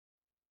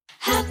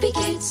Happy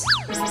Kids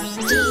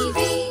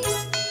TV.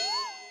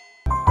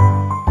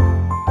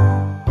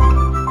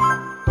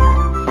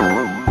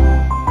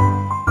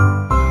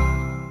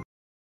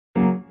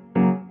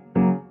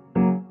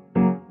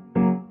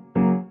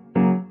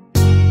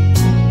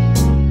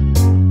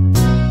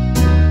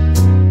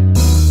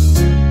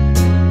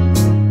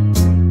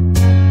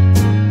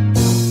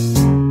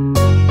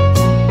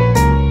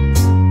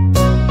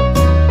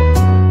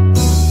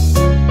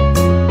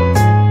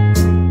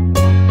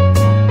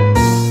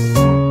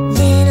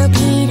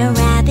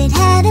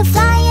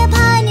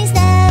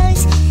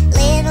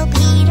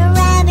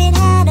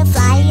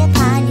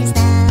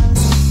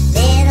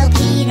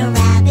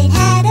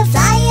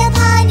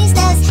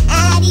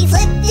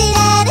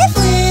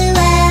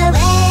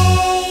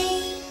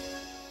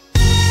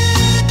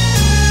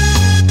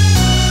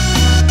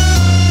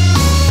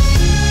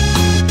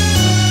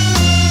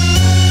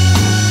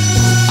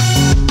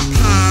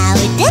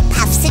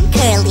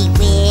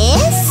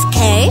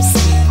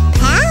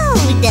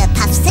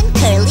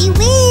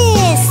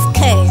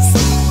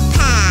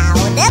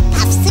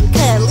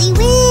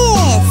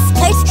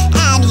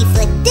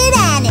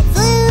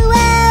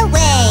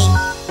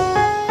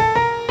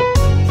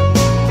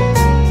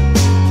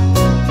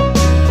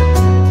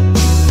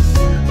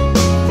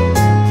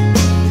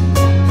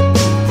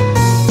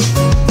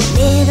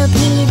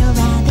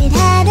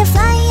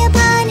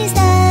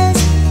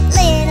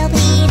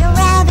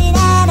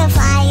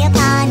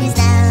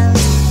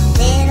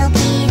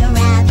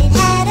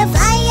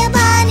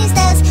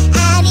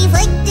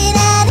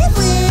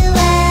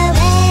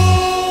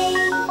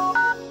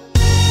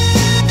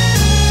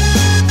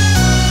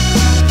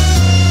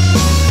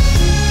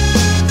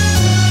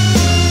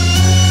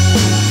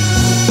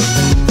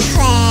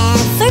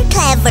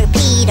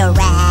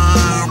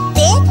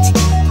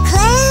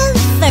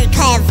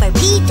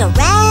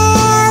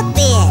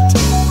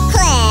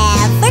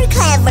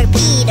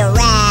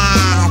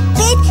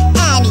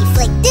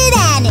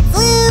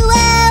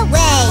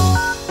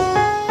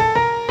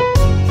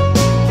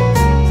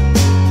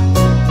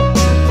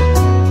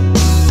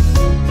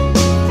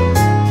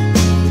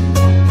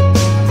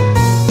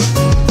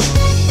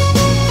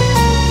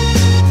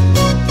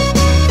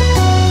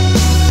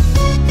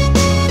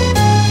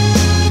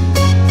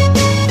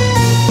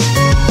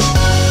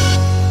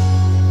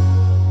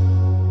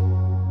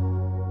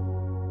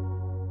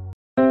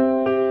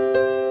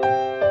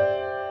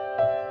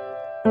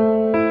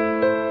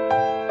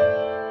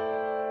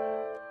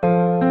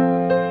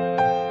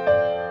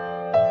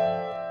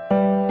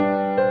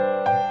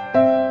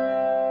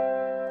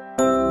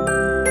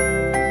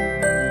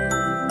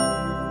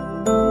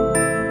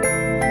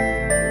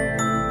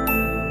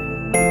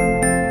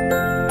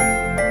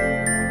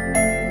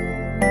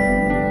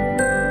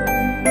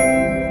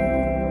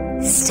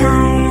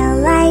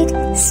 Starlight,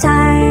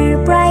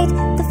 star bright,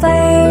 the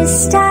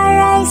first star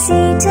I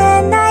see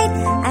tonight.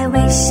 I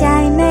wish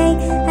I may,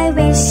 I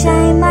wish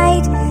I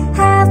might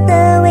have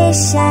the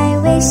wish I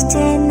wish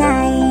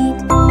tonight.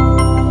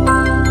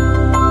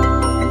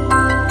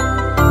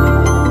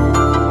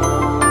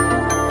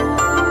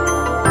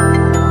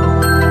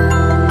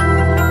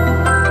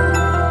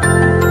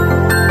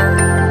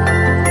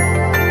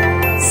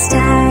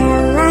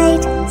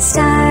 Starlight,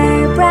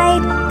 star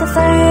bright, the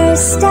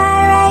first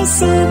star I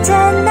see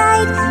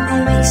tonight. I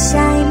wish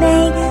I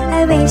may,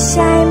 I wish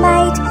I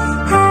might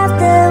have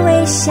the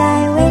wish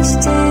I wish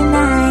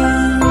tonight.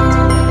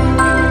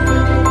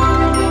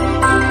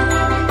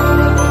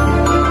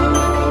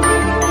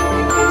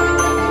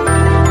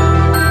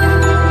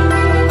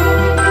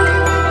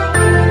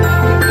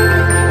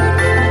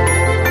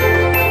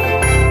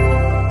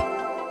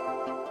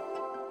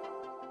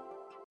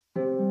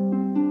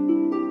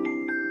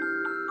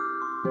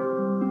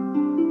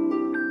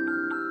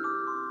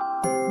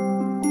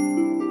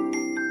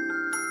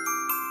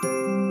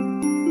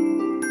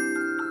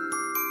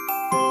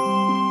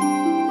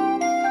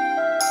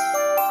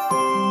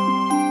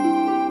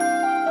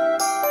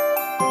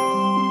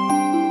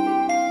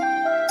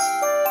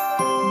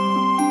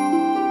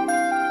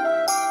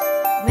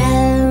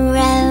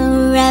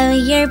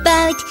 Your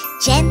boat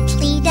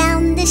gently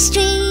down the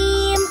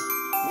stream.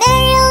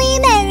 Merrily,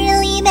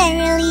 merrily,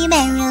 merrily,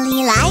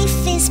 merrily,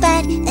 life is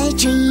but a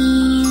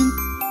dream.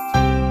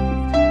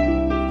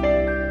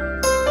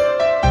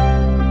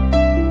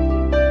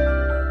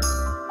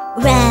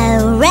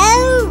 Row,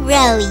 row,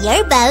 row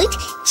your boat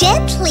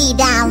gently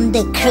down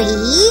the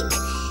creek.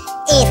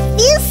 If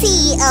you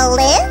see a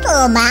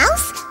little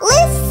mouse,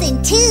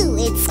 listen to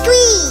it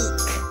squeak.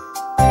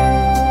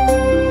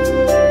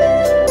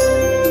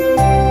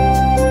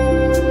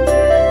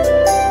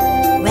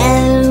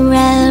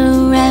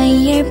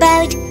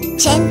 Boat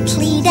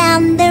gently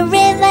down the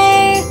river.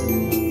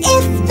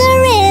 If the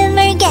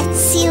river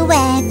gets you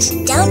wet,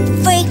 don't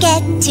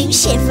forget to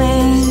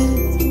shiver.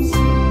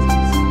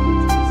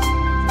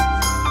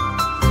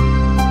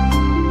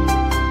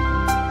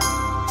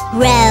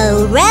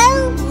 Row,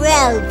 row,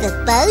 row the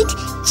boat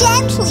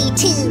gently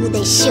to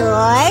the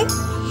shore.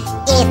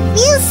 If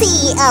you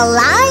see a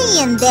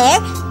lion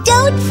there,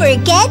 don't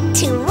forget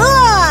to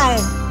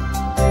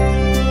roar.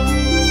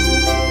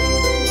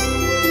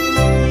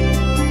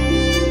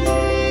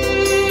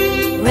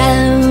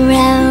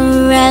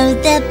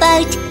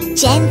 boat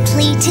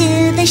gently to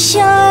the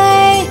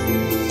shore.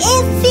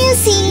 If you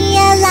see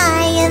a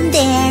lion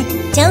there,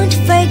 don't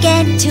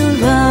forget to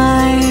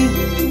roar.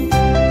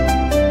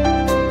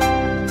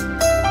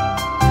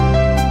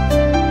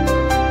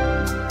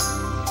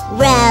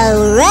 Row,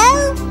 row,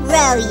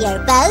 row your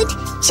boat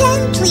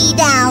gently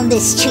down the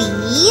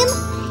stream.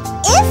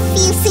 If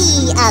you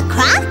see a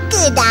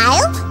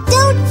crocodile,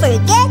 don't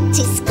forget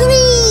to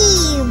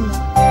scream.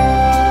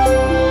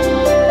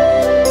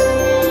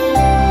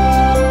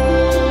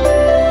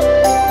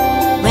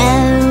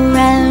 Row,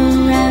 row,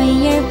 row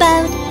your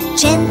boat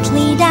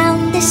gently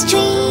down the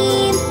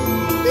stream.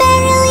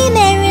 Merrily,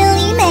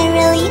 merrily,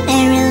 merrily,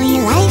 merrily,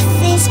 life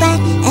is but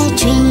a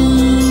dream.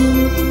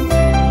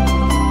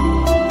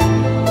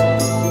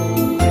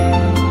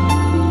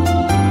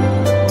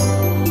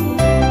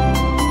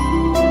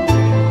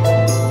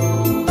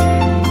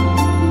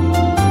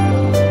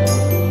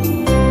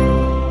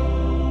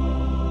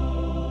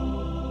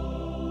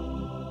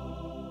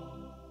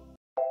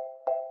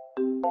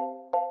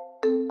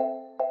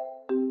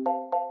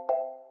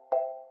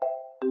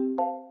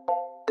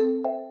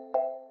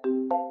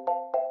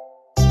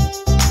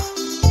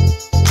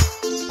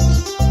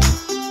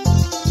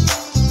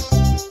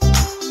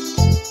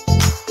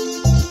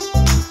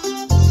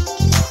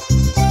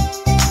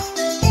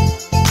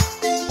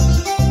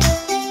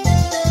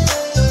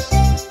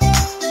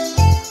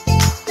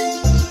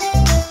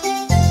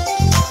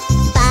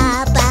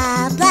 Baa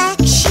Baa Black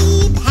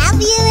Sheep,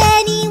 have you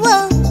any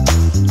wool?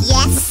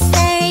 Yes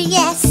sir,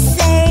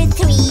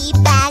 3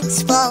 bags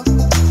full.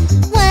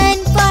 1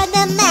 for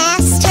the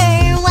master,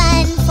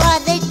 1 for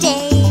the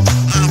dame,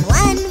 and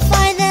 1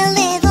 for the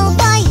little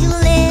boy who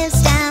lives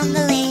down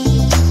the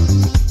lane.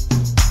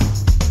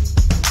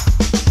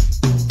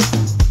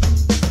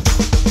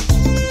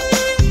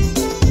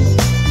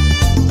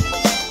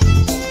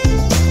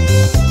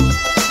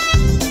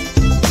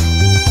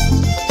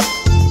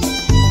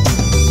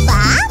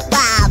 Baa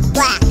Baa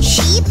Black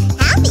Sheep,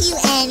 have you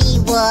any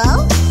wool?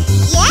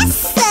 Yes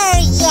sir,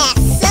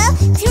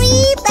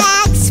 3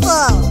 bags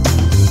full.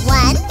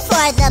 1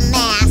 for the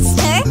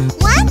master,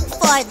 1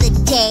 for the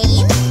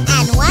dame,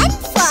 and 1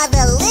 for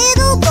the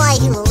little boy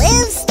who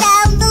lives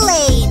down the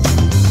lane.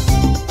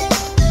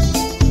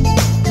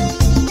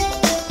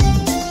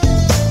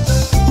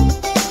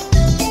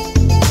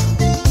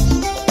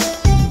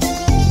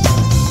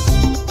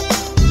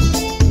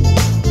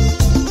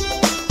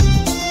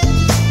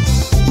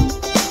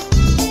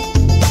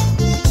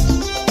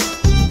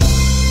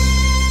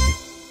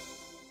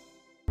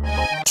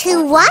 To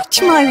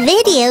watch more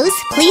videos,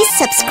 please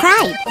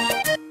subscribe.